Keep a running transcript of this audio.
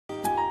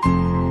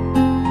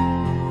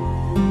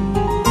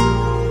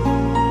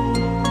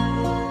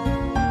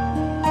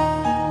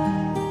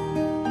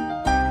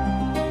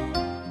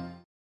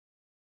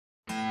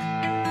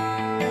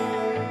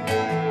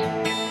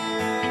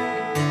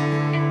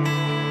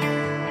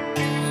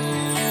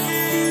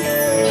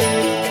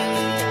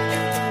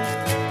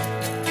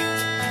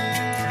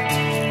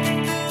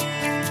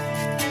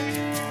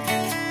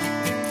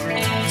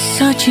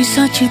साची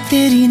साची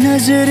तेरी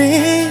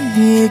नजरें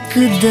एक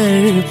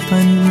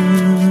दर्पण,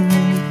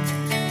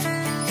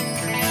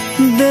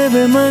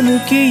 देवे मन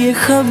की ये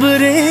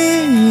खबरें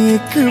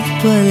एक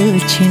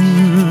पलछिन।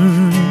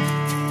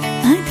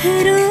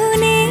 अधरों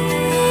ने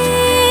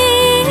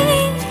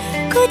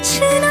कुछ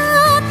ना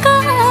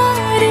कहा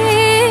रे,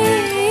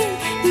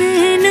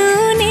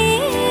 नैनों ने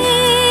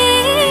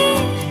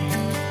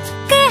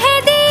कह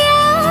दिया।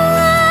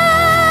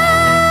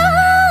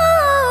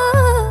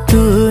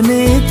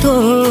 तूने तो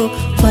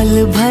पल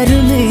भर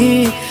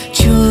में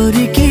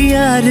चोरी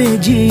किया रे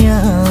जिया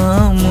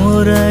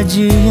मोरा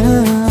जिया।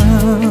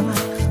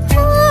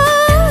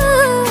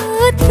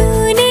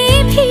 तूने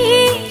भी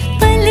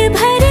पल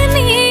भर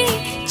में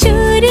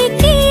चोरी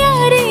किया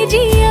रे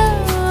जिया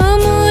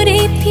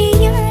मोरे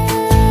पिया।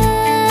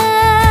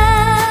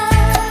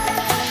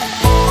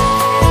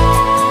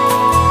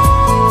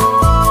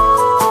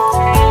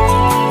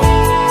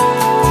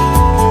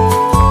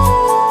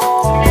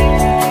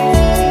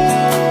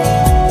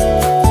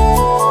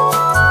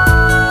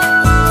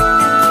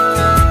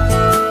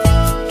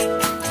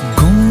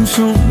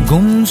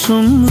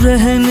 गुमसुम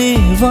रहने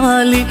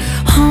वाली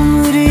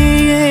हमरी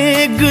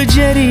ये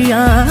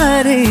गुजरिया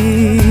रे,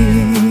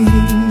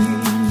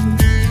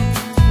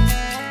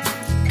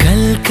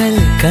 कल कल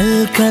कल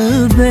कल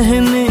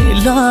बहने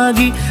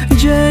लागी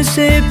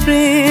जैसे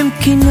प्रेम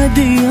की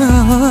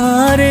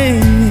नदियां रे।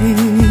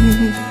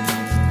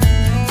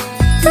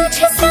 तुझ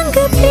संग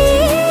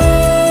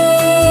प्रीत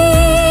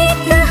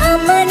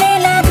हमने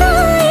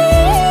लगाए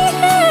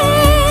हैं,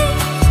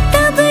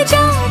 तब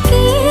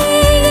जाके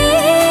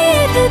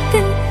रुत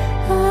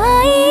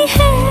आई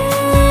है।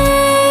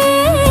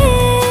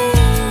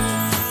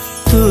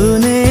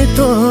 तूने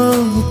तो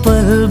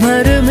पल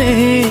भर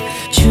में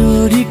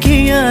चोरी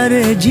किया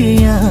रे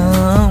जिया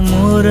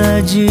मोरा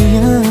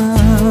जिया।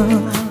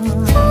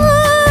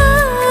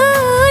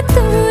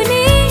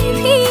 तूने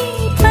भी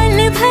पल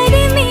भर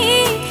में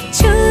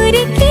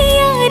चोरी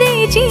किया रे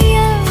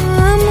जिया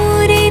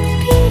मोरे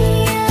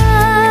पिया।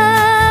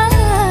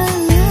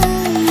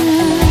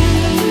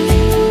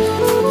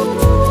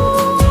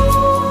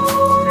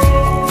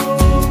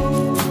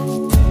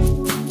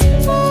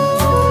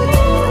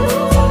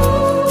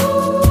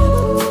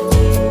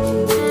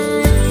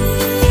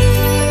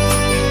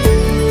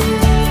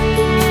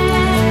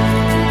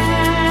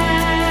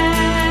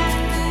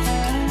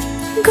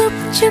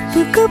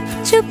 गुप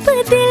चुप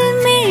दिल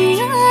में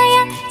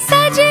आया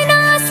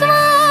सजना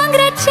स्वांग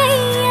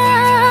रचैया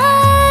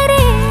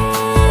रे।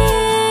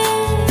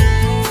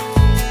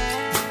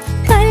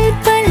 पल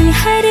पल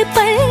हर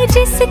पल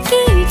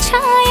जिसकी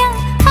छाया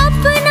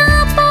अपना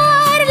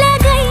पार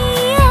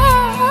लगैया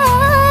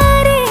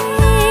रे।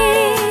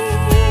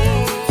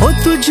 ओ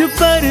तुझ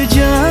पर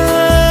जान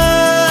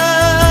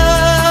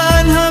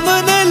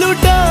हमने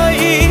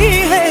लुटाई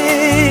है,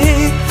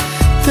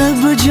 तब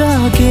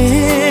जाके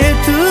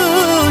तू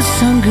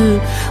संग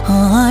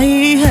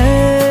आई है।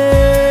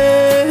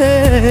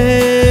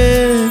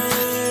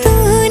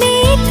 तूने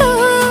तो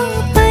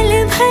पल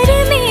भर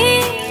में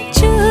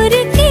चोर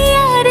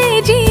किया रे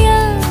जिया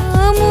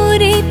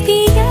मोरे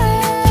पिया।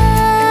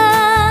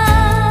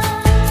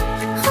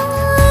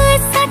 हाँ,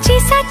 साची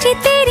साची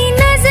तेरी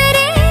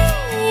नजरें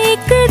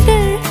एक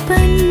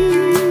दर्पण,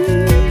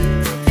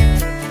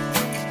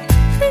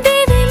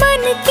 देवे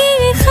मन की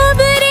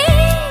खबरें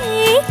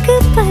एक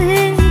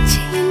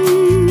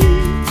पलछिन।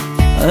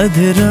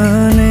 अधरों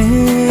ने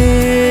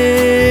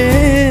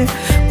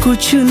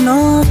कुछ ना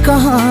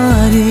कहा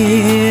रे,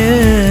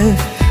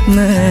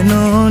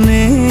 नैनों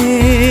ने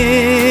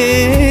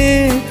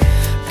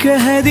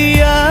कह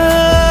दिया।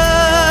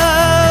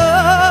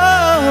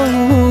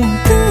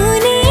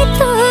 तूने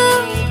तो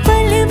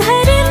पल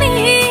भर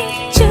में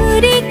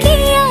चोरी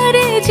किया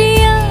रे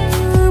जिया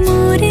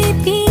मोरे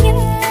पिया।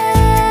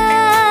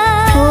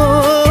 ओ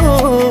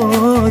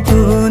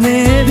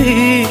तूने भी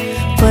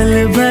पल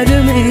भर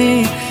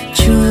में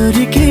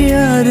चोरी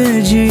किया रे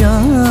जिया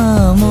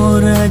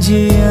मोरा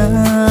जिया।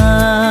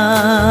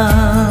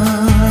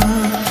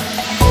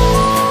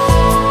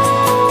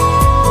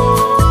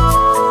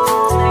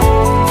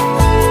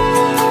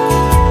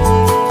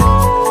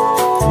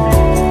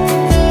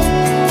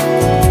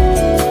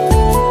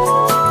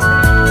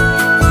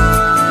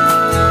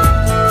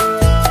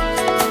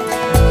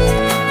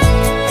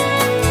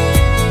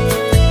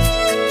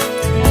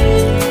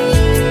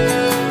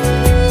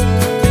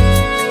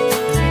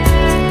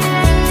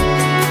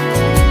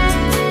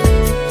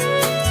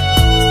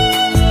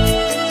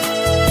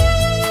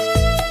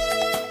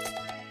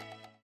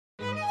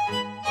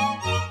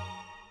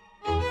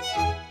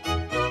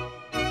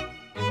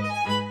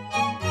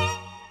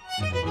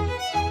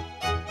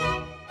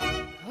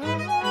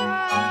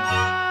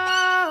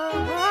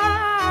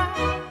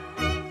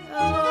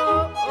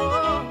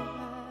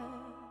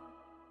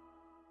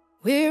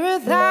 We're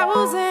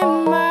 1,000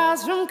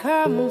 miles from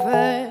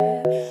comfort.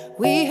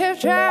 We have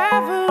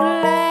traveled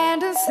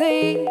land and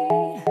sea,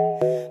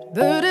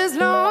 but as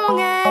long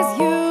as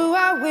you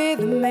are with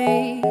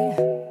me,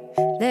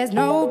 there's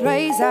no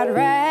place I'd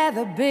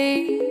rather be.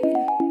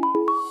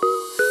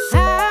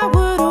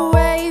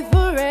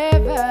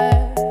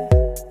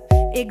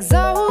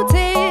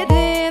 resulted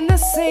in the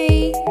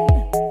scene.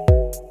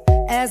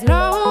 As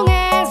long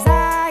as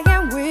I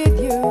am with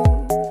you,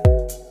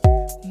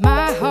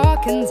 my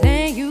heart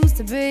continues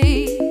to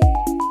beat.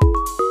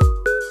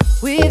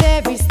 With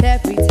every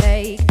step we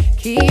take,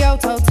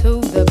 Kyoto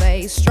to the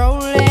bay,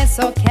 strolling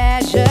so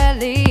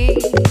casually.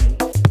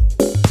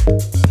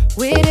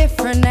 We're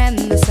different and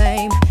the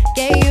same,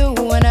 gave you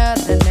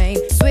another name,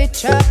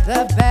 switch up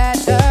the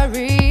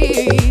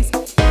batteries.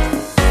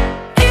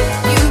 If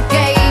you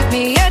gave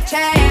me a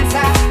chance, I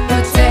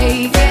would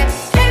take it.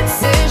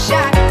 It's a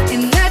shot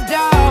in the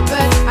dark,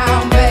 but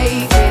I'll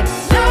make it.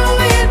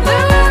 Knowing the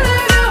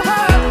little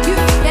heart, you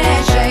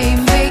can't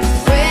shame me.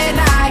 When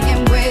I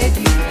am with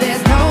you,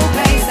 there's no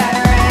place I'd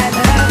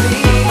rather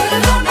be. No,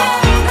 no,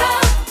 no,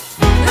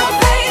 no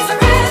place I'd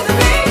rather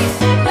be.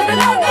 No, no,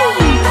 no,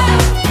 no,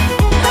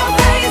 no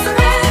place I'd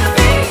rather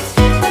be.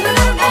 No, no,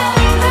 no,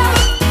 no,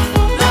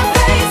 no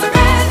place I'd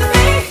rather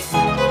be.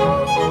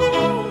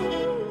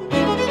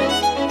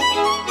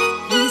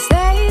 We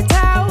set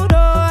out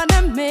on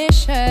a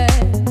mission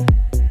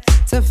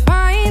to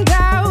find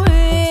our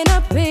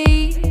inner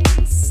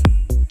peace,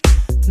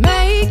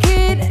 make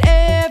it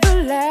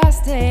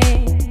everlasting,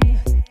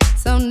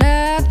 so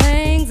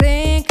nothing's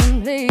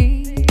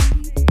incomplete.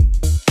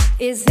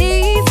 It's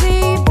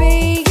easy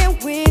being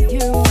with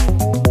you,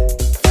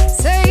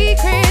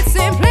 sacred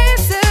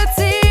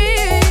simplicity.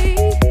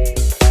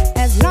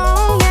 As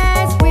long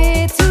as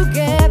we're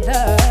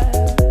together,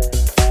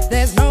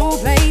 there's no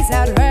place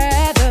I'd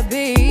rather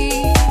be.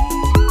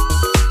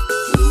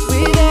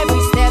 With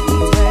every step we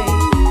take,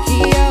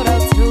 Kyoto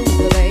to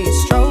the bay,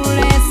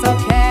 strolling so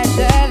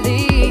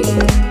casually.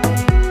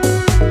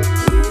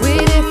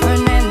 We're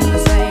different and the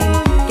same,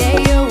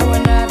 gave you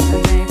another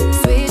name,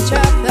 switch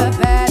up the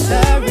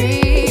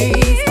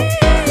batteries.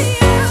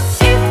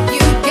 If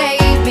you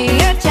gave me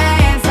a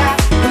chance, I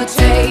would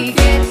take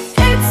it.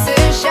 It's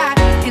a shot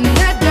in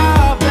the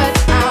dark, but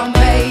I'll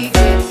make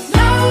it.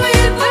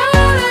 Knowing the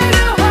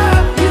little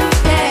heart, you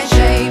can't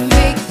shame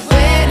me.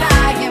 When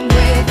I am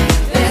with you,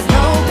 there's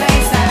no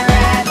place I'd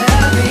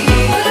rather be.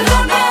 No,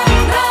 no,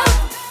 no,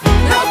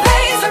 no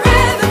place I'd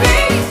rather be.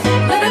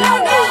 No, no,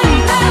 no,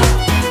 no,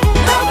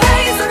 no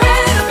place I'd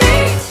rather be.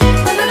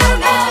 No, no, no,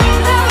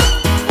 no,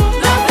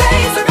 no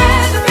place I'd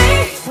rather be.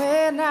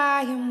 When I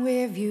am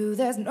with you,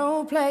 there's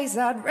no place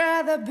I'd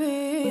rather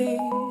be.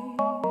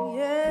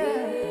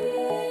 Yeah.